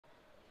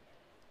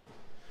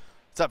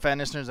up, fan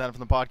listeners? Adam from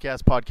the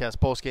podcast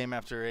post game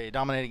after a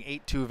dominating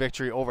 8-2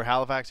 victory over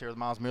Halifax here with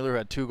Miles Müller, who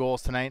had 2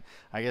 goals tonight.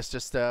 I guess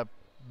just a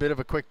bit of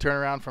a quick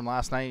turnaround from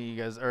last night.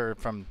 You guys, or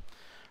from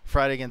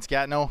Friday against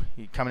Gatineau.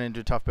 You coming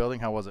into a tough building.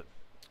 How was it?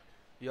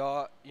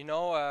 Yeah,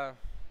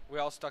 we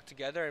all stuck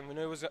together, and we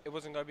knew it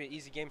wasn't going to be an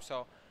easy game.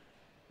 So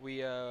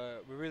we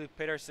really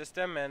played our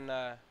system,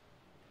 and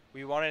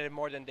we wanted it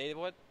more than they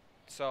would.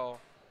 So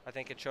I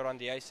think it showed on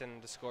the ice,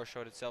 and the score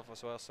showed itself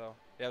as well. So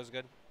yeah, it was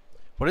good.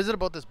 What is it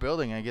about this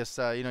building? I guess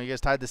you guys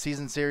tied the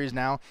season series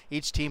now.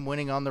 Each team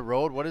winning on the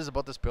road. What is it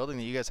about this building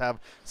that you guys have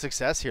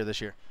success here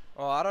this year?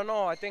 Well, I don't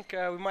know. I think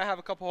we might have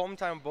a couple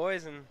hometown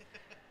boys, and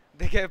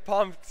they get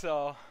pumped.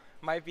 So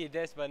might be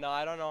this, but no,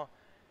 I don't know.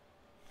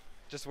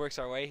 Just works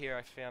our way here.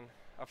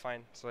 I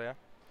find. So yeah.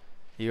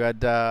 You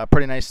had a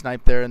pretty nice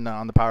snipe there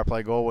on the power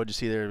play goal. What did you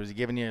see there? Was he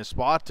giving you a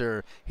spot,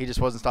 or he just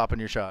wasn't stopping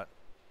your shot?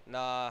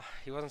 Nah,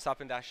 he wasn't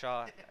stopping that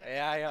shot.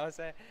 Yeah, you know what I'm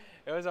saying?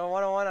 It was a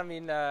one-on-one. I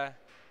mean,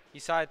 you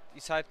saw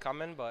it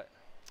coming, but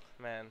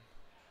man,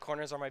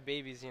 corners are my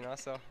babies,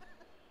 so.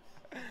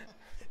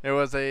 It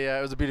was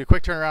a beauty.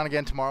 Quick turnaround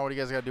again tomorrow. What do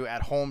you guys got to do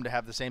at home to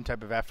have the same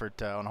type of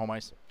effort on home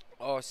ice?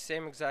 Oh,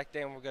 same exact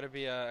thing. We're gonna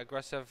be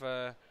aggressive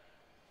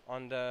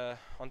on the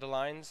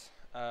lines.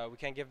 We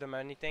can't give them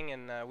anything,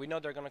 and we know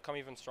they're gonna come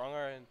even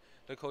stronger. And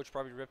the coach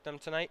probably ripped them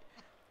tonight,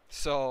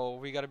 so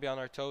we got to be on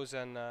our toes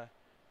and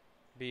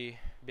be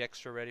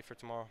extra ready for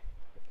tomorrow.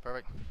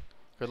 Perfect.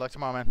 Good luck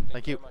tomorrow, man.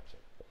 Thank you. Very much.